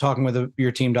without talking with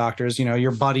your team doctors,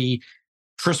 your buddy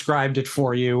prescribed it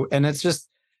for you, and it's just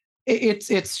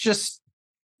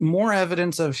more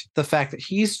evidence of the fact that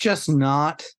he's just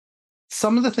not,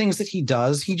 some of the things that he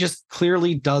does, he just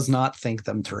clearly does not think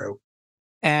them through.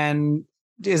 And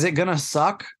is it going to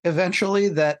suck eventually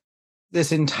that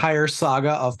this entire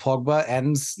saga of Pogba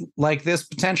ends like this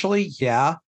potentially?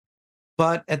 Yeah.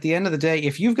 But at the end of the day,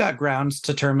 if you've got grounds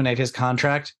to terminate his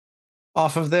contract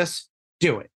off of this,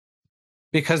 do it.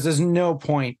 Because there's no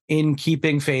point in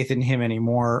keeping faith in him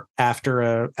anymore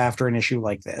after an issue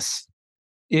like this.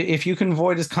 If you can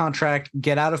void his contract,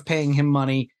 get out of paying him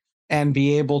money, and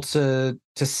be able to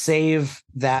save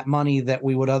that money that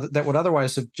would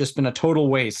otherwise have just been a total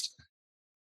waste,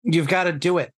 you've got to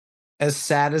do it. As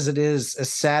sad as it is,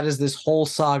 as sad as this whole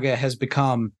saga has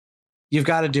become, you've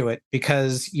got to do it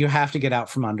because you have to get out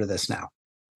from under this now.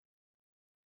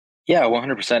 Yeah,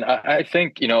 100%. I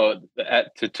think,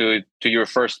 to your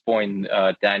first point,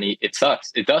 Danny, it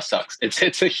sucks. It does suck.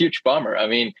 It's a huge bummer. I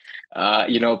mean,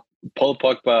 Paul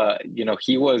Pogba,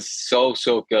 he was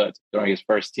so good during his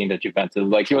first team at Juventus.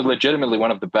 Like, he was legitimately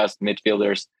one of the best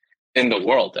midfielders in the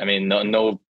world. I mean,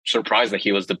 no surprise that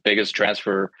he was the biggest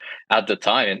transfer at the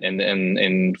time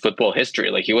in football history.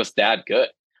 Like, he was that good.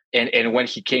 And when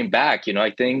he came back,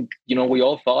 I think, we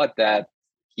all thought that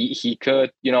he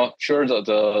could, sure,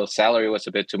 the salary was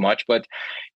a bit too much, but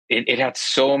it had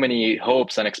so many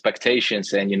hopes and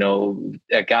expectations, and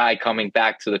a guy coming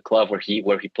back to the club where he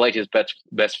played his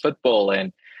best football,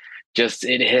 and just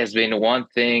it has been one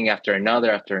thing after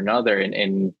another,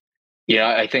 and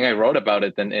I think I wrote about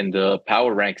it in the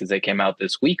power rankings that came out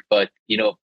this week. But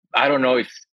I don't know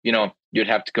if you'd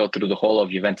have to go through the whole of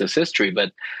Juventus history,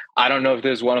 but I don't know if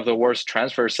this is one of the worst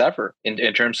transfers ever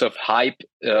in terms of hype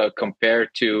compared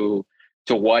to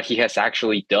what he has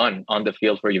actually done on the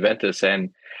field for Juventus.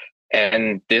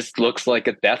 And this looks like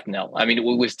a death knell. I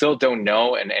mean, we still don't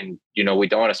know, and we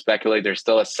don't want to speculate. There's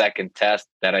still a second test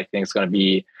that I think is going to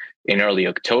be in early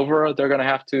October. They're going to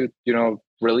have to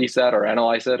release that or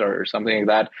analyze it or something like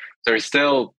that. There's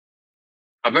still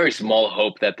a very small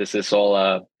hope that this is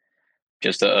all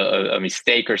just a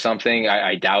mistake or something.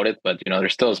 I doubt it, but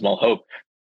there's still a small hope.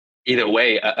 Either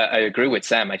way, I agree with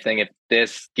Sam. I think if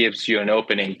this gives you an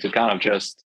opening to kind of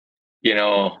just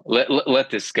let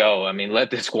this go. I mean,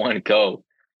 let this one go.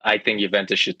 I think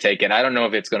Juventus should take it. I don't know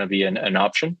if it's going to be an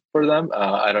option for them.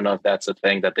 I don't know if that's a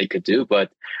thing that they could do,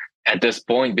 but at this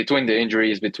point, between the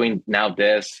injuries, between now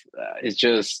this, it's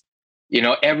just,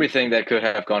 everything that could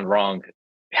have gone wrong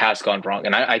has gone wrong.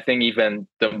 And I think even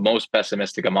the most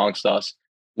pessimistic amongst us,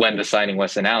 when the signing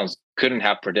was announced, couldn't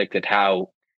have predicted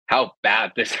how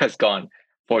bad this has gone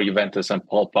for Juventus and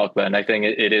Paul Pogba. And I think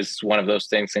it is one of those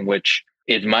things in which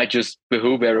it might just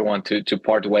behoove everyone to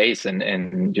part ways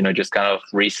and just kind of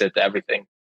reset everything.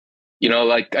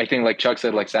 Like I think, like Chuck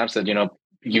said, like Sam said,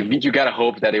 you gotta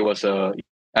hope that it was a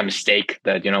mistake,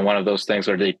 that one of those things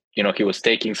where they he was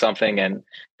taking something and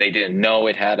they didn't know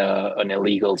it had an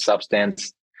illegal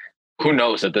substance. Who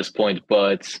knows at this point?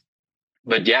 But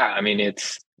yeah, I mean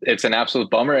it's an absolute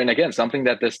bummer, and again, something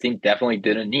that this team definitely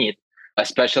didn't need,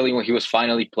 especially when he was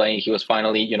finally playing. He was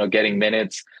finally getting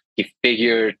minutes. He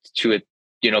figured to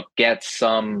get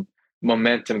some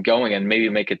momentum going and maybe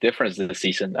make a difference this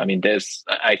season. I mean,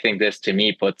 I think this to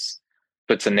me puts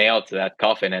a nail to that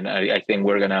coffin, and I think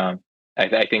we're gonna.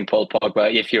 I think Paul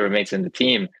Pogba, if he remains in the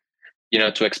team,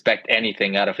 to expect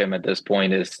anything out of him at this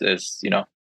point is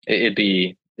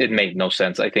it made no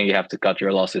sense. I think you have to cut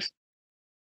your losses.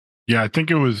 Yeah, I think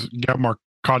it was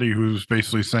Marcotti who was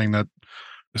basically saying that,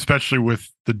 especially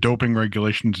with the doping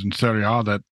regulations in Serie A,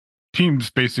 that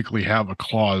teams basically have a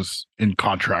clause in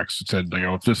contracts that said,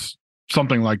 if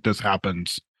something like this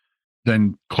happens,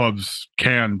 then clubs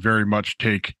can very much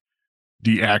take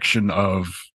the action of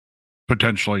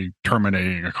potentially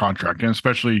terminating a contract. And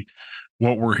especially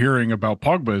what we're hearing about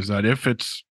Pogba is that if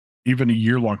it's even a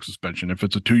year-long suspension, if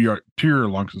it's a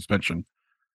two-year-long suspension,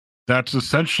 that's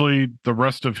essentially the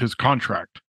rest of his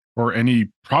contract, or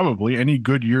probably any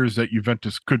good years that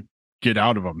Juventus could get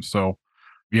out of him. So,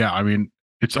 yeah, I mean,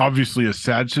 it's obviously a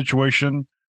sad situation,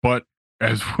 but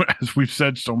as we've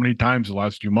said so many times the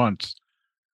last few months,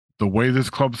 the way this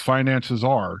club's finances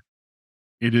are,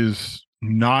 it is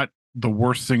not the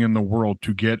worst thing in the world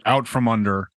to get out from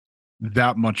under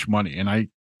that much money. And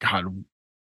God,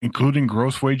 including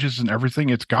gross wages and everything,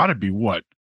 it's got to be what,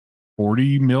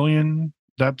 40 million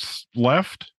that's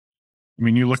left. I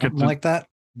mean, you look Something at like that.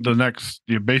 The next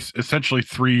essentially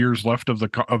 3 years left of the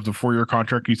 4-year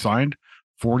contract he signed,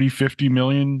 50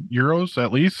 million euros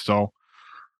at least. So,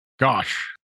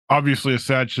 gosh, obviously a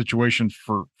sad situation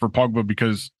for Pogba,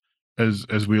 because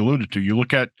as we alluded to, you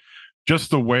look at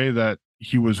just the way that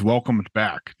he was welcomed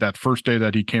back that first day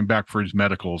that he came back for his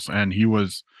medicals, and he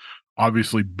was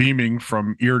obviously beaming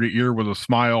from ear to ear with a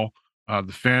smile.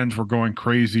 The fans were going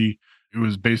crazy. It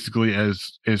was basically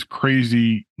as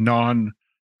crazy non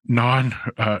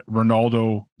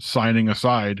Ronaldo signing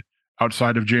aside,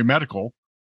 outside of J Medical.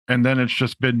 And then it's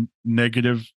just been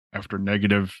negative after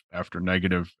negative after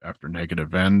negative after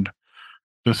negative. And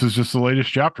this is just the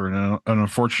latest chapter in an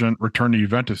unfortunate return to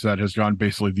Juventus that has gone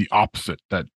basically the opposite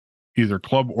that either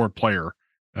club or player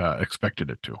expected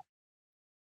it to.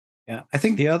 Yeah, I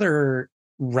think the other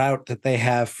route that they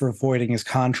have for avoiding his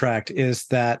contract is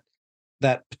that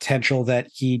potential that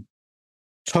he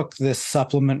took this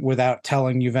supplement without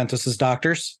telling Juventus's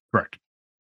doctors. Correct.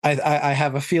 I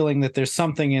have a feeling that there's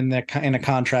something in a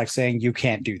contract saying you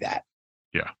can't do that.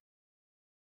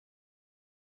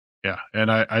 Yeah,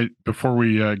 and I before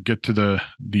we get to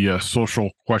the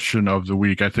social question of the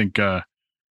week, I think it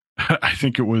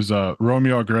was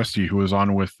Romeo Agresti who was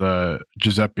on with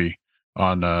Giuseppe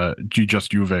on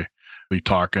Just Juve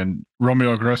talk, and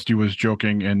Romeo Agresti was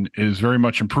joking and is very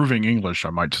much improving English, I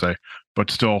might say,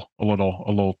 but still a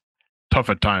little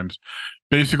tough at times.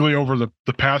 Basically, over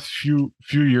the past few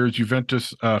years,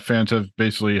 Juventus fans have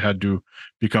basically had to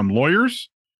become lawyers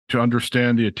to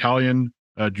understand the Italian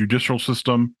judicial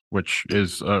system, which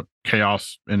is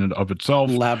chaos in and of itself.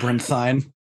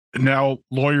 Labyrinthine. Now,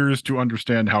 lawyers to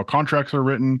understand how contracts are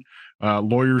written,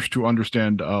 lawyers to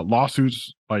understand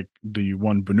lawsuits like the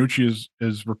one Bonucci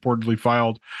is reportedly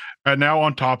filed. And now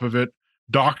on top of it,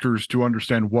 doctors to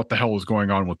understand what the hell is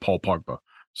going on with Paul Pogba.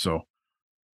 So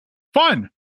fun.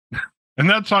 And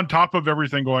that's on top of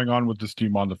everything going on with this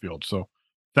team on the field. So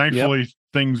thankfully,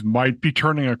 things might be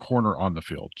turning a corner on the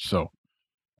field. So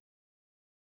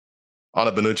on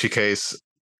a Bonucci case,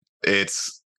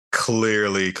 it's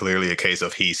clearly a case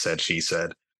of he said, she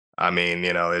said. I mean,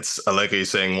 it's Allegri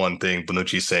saying one thing,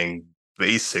 Bonucci saying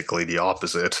basically the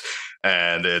opposite.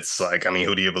 And it's like, I mean,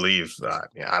 who do you believe?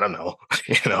 I don't know.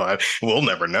 We'll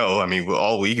never know. I mean,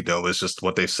 all we know is just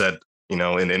what they've said, in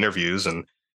interviews and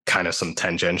kind of some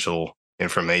tangential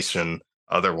information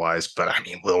otherwise. But I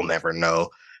mean, we'll never know.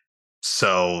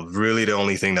 So really the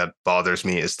only thing that bothers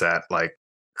me is that, like,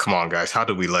 come on, guys, how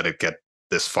did we let it get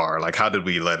this far? Like, how did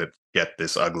we let it get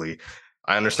this ugly?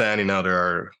 I understand, there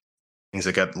are things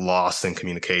that get lost in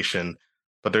communication,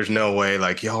 but there's no way,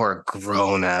 like, y'all are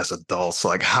grown as adults.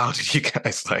 Like, how did you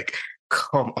guys, like,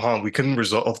 come on? We couldn't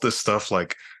resolve this stuff,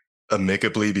 like,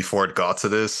 amicably before it got to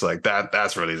this. Like,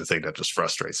 that's really the thing that just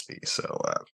frustrates me. So,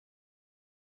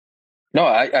 No,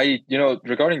 I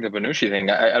regarding the Bonucci thing,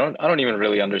 I don't even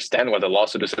really understand what the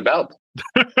lawsuit is about.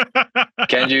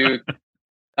 Can you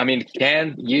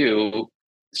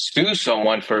sue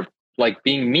someone for, like,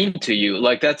 being mean to you?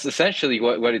 Like, that's essentially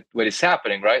what is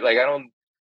happening, right? Like, I don't,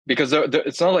 because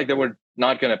it's not like they were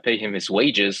not going to pay him his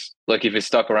wages. Like, if he's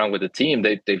stuck around with the team,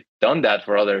 they've done that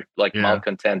for other, like,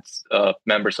 malcontent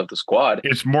members of the squad.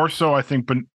 It's more so, I think,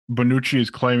 Bonucci is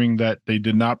claiming that they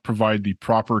did not provide the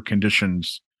proper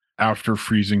conditions after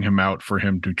freezing him out for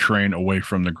him to train away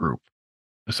from the group,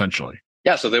 essentially.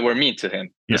 Yeah, so they were mean to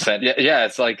him. Yeah,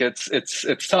 it's like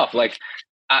it's tough. Like,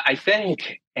 I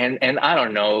think, and I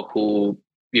don't know who,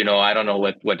 I don't know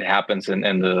what happens in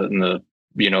the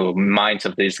minds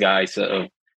of these guys, or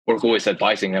who is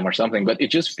advising them or something. But it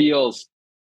just feels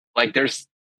like there's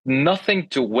nothing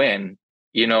to win,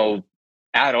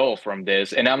 at all from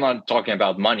this. And I'm not talking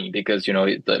about money, because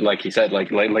like he said,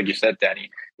 like you said, Danny,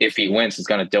 if he wins, he's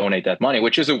going to donate that money,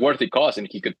 which is a worthy cause, and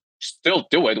he could still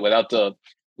do it without the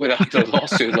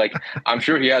lawsuit. Like, I'm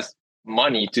sure he has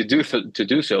money to do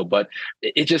so, but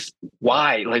it just,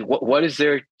 why? Like, what is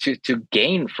there to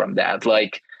gain from that?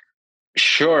 Like,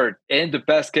 sure, in the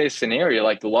best case scenario,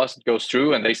 like, the lawsuit goes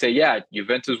through and they say, yeah,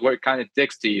 Juventus were kind of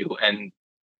dicks to you, and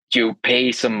you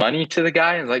pay some money to the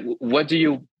guy, and, like, what do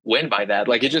you win by that?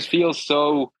 Like, it just feels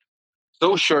so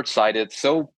short-sighted,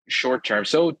 so short-term,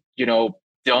 so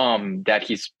dumb, that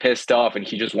he's pissed off and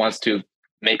he just wants to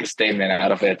make a statement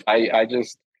out of it. I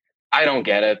don't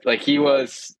get it. Like,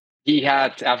 he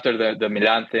had, after the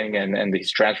Milan thing and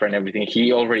his transfer and everything,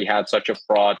 he already had such a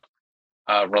fraud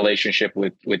relationship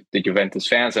with the Juventus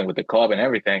fans and with the club and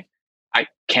everything. I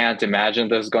can't imagine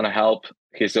this is going to help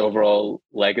his overall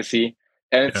legacy.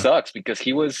 And it sucks, because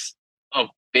he was a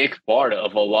big part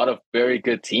of a lot of very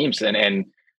good teams. And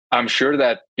I'm sure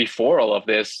that before all of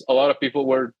this, a lot of people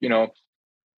were,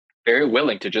 very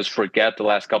willing to just forget the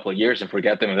last couple of years and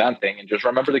forget the Milan thing and just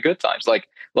remember the good times, like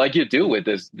you do with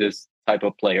this type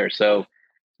of player. So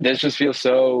this just feels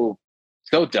so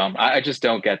dumb. I just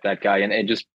don't get that guy. And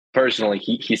just personally,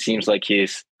 he seems like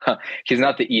he's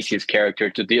not the easiest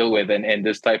character to deal with. And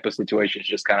this type of situations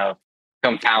just kind of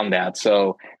compound that.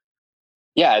 So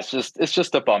yeah, it's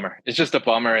just a bummer. It's just a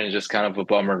bummer, and it's just kind of a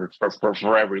bummer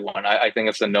for everyone. I think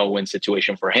it's a no-win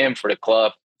situation for him, for the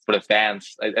club, for the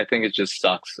fans. I think it just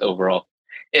sucks overall.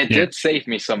 It did save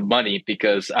me some money,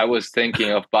 because I was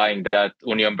thinking of buying that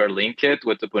Union Berlin kit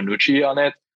with the Bonucci on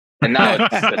it, and now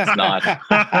it's not.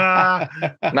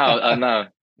 No.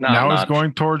 Now it's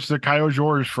going towards the Caio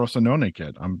Jorge Frosinone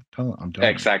kit. I'm telling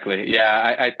exactly. You.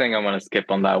 Yeah, I think I'm gonna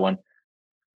skip on that one.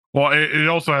 Well, it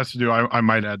also has to do. I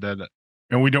might add that,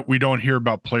 and we don't hear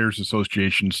about players'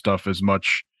 association stuff as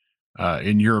much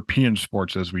in European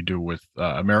sports as we do with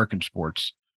American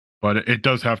sports, but it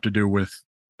does have to do with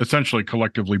essentially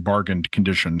collectively bargained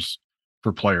conditions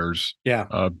for players.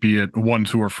 Yeah, be it ones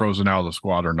who are frozen out of the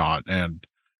squad or not, and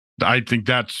I think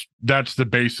that's the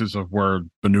basis of where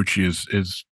Bonucci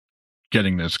is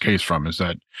getting this case from, is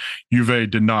that Juve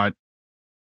did not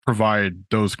provide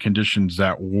those conditions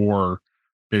that were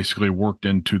basically worked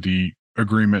into the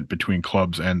agreement between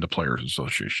clubs and the Players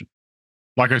Association.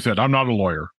 Like I said, I'm not a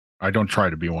lawyer. I don't try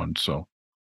to be one. So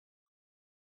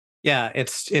yeah,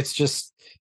 it's just,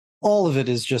 all of it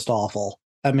is just awful.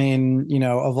 I mean,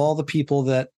 of all the people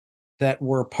that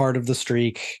were part of the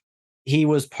streak, he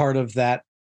was part of that,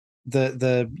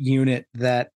 the unit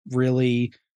that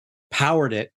really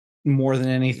powered it more than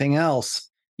anything else.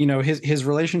 His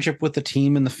relationship with the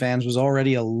team and the fans was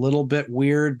already a little bit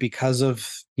weird because of,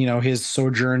 his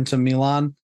sojourn to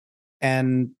Milan.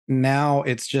 And now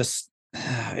it's just,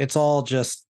 it's all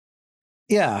just,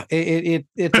 Yeah,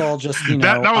 it's all just,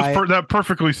 that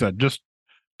perfectly said. Just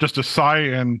a sigh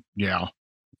and yeah.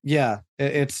 Yeah,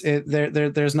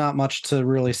 there's not much to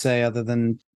really say other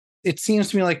than it seems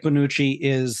to me like Bonucci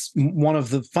is one of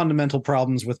the fundamental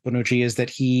problems with Bonucci is that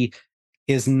he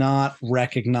is not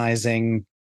recognizing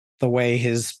the way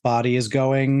his body is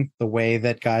going, the way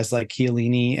that guys like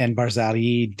Chiellini and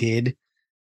Barzagli did,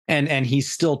 and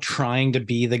he's still trying to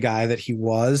be the guy that he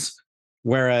was,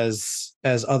 whereas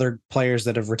as other players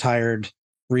that have retired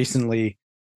recently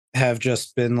have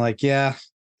just been like, yeah,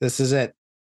 this is it.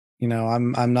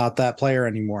 I'm not that player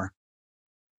anymore.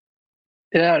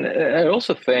 Yeah, and I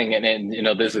also think, and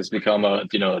this has become a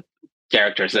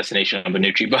character assassination of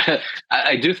Bonucci, but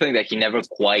I do think that he never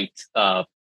quite.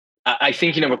 I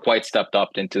think he never quite stepped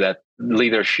up into that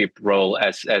leadership role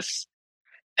as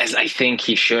I think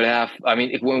he should have. I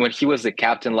mean, when he was the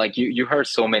captain, like you heard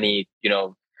so many,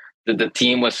 the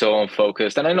team was so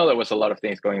unfocused, and I know there was a lot of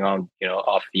things going on,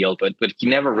 off field, but he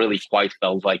never really quite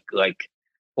felt like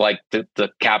the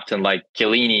captain like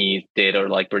Chiellini did, or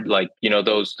like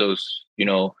those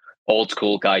old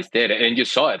school guys did, and you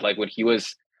saw it like when he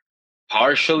was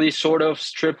partially sort of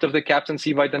stripped of the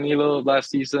captaincy by Danilo last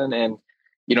season, and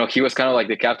he was kind of like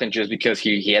the captain just because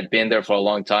he had been there for a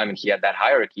long time and he had that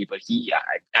hierarchy, but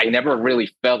I never really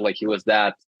felt like he was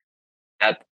that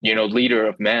leader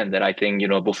of men that I think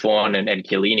Buffon and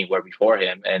Chiellini were before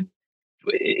him. And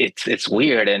it's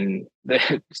weird, and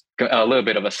a little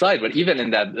bit of a side, but even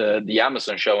in that the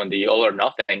Amazon show and the All or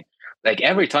Nothing, like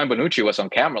every time Bonucci was on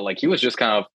camera, like he was just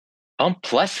kind of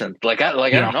unpleasant. Like I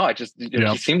don't know, I just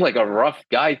he seemed like a rough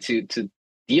guy to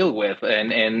deal with,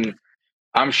 and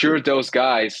I'm sure those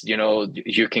guys,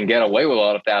 you can get away with a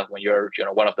lot of that when you're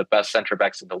one of the best center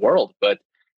backs in the world, but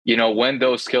when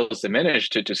those skills diminish,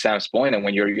 to Sam's point, and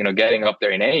when you're getting up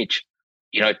there in age,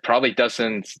 it probably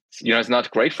doesn't, it's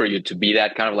not great for you to be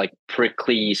that kind of like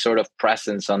prickly sort of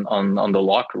presence on the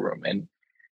locker room. And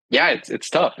yeah, it's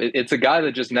tough. It's a guy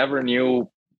that just never knew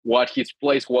what his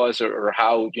place was, or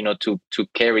how, to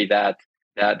carry that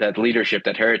leadership,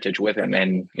 that heritage with him.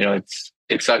 And,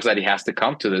 it sucks that he has to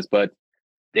come to this, but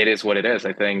it is what it is.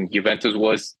 I think Juventus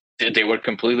they were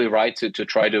completely right to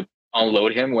try to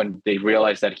unload him when they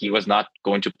realized that he was not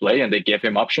going to play, and they gave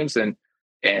him options, and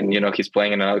he's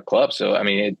playing in another club. So I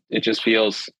mean, it just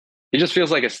feels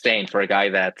like a stain for a guy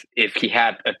that, if he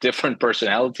had a different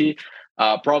personality,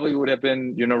 probably would have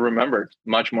been remembered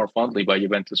much more fondly by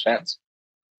Juventus fans.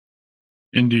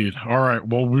 Indeed. All right.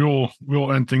 Well,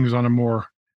 we'll end things on a more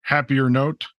happier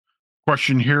note.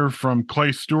 Question here from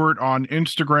Clay Stewart on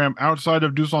Instagram: outside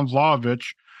of Dusan Vlahovic,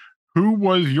 who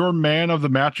was your man of the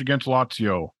match against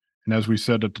Lazio? And as we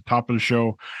said at the top of the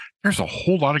show, there's a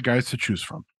whole lot of guys to choose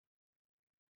from.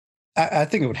 I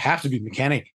think it would have to be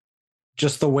McKennie.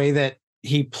 Just the way that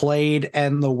he played,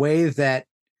 and the way that,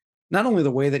 not only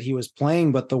the way that he was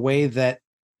playing, but the way that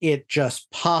it just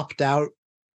popped out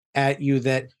at you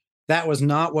that was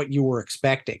not what you were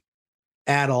expecting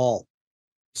at all.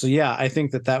 So yeah, I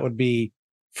think that would be,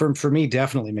 for me,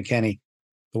 definitely McKennie,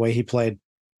 the way he played.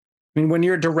 I mean, when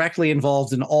you're directly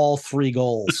involved in all three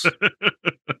goals.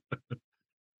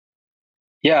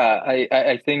 Yeah,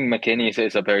 I think McKennie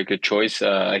is a very good choice.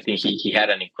 I think he had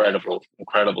an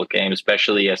incredible game,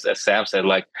 especially as Sam said,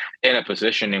 like in a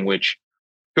position in which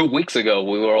 2 weeks ago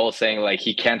we were all saying like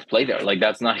he can't play there, like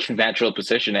that's not his natural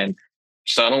position, and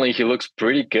suddenly he looks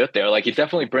pretty good there. Like he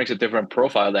definitely brings a different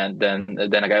profile than a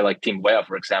guy like Tim Weah,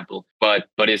 for example, but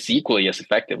it's equally as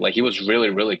effective. Like he was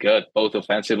really good, both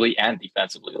offensively and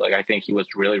defensively. Like I think he was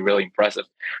really impressive.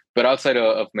 But outside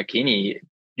of McKennie,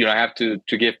 I have to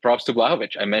give props to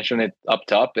Vlahovic. I mentioned it up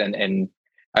top, and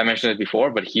I mentioned it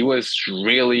before, but he was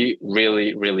really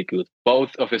good.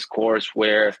 Both of his scores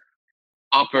were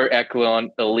upper echelon,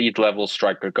 elite level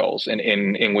striker goals,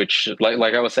 in which,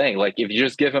 like I was saying, like if you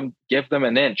just give them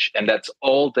an inch, and that's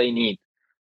all they need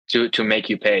to make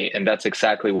you pay, and that's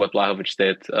exactly what Vlahovic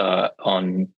did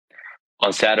on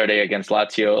Saturday against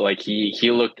Lazio. Like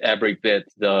he looked every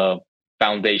bit the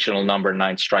foundational number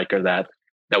 9 striker that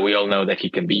we all know that he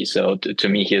can be. So to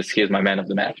me, he's my man of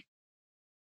the match.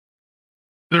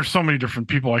 There's so many different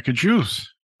people I could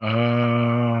choose.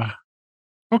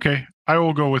 Okay, I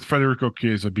will go with Federico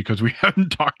Chiesa because we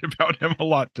haven't talked about him a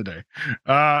lot today.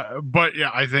 But yeah,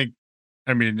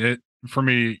 I mean, for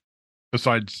me,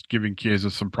 besides giving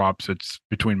Chiesa some props, it's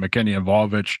between McKennie and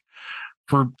Vlahovic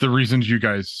for the reasons you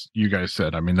guys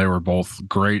said. I mean, they were both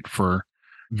great for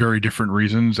very different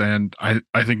reasons, and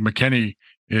I think McKennie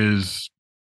is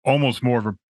almost more of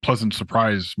a pleasant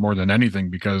surprise more than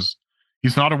anything because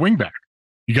he's not a wingback.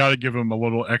 You got to give him a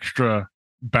little extra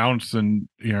bounce, and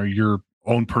you're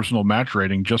own personal match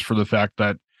rating just for the fact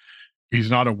that he's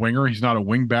not a winger, he's not a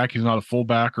wing back, he's not a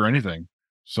fullback or anything.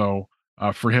 So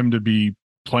for him to be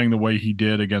playing the way he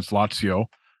did against Lazio,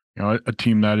 a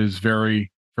team that is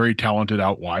very, very talented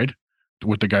out wide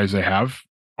with the guys they have,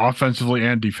 offensively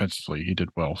and defensively, he did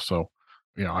well. So,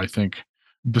 I think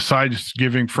besides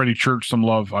giving Freddie Church some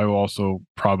love, I will also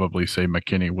probably say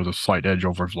McKinney with a slight edge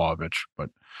over Vlahovic. But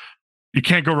you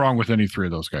can't go wrong with any three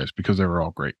of those guys because they were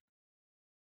all great.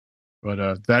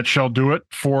 But that shall do it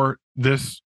for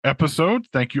this episode.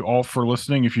 Thank you all for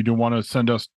listening. If you do want to send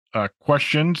us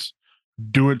questions,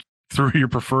 do it through your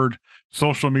preferred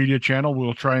social media channel.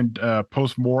 We'll try and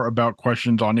post more about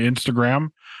questions on Instagram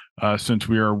since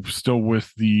we are still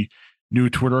with the new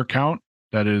Twitter account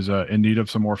that is in need of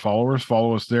some more followers.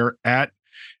 Follow us there at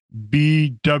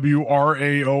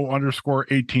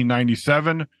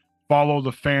BWRAO_1897. Follow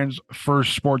the Fans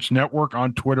First Sports Network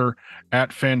on Twitter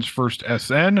at Fans First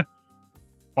SN.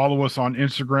 Follow us on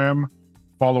Instagram.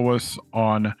 Follow us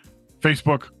on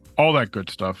Facebook. All that good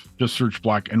stuff. Just search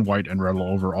Black and White and Red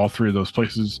all over all three of those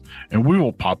places, and we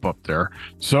will pop up there.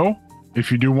 So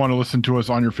if you do want to listen to us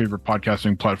on your favorite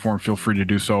podcasting platform, feel free to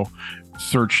do so.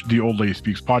 Search the Old Lady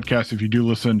Speaks podcast. If you do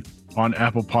listen on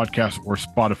Apple Podcasts or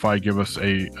Spotify, give us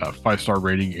a 5-star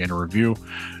rating and a review.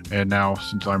 And now,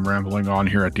 since I'm rambling on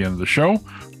here at the end of the show,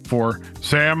 for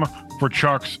Sam, for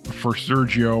Chucks, for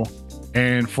Sergio,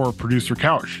 and for producer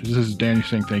Couch, this is Danny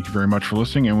saying thank you very much for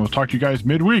listening, and we'll talk to you guys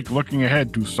midweek looking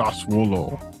ahead to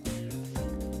Sassuolo.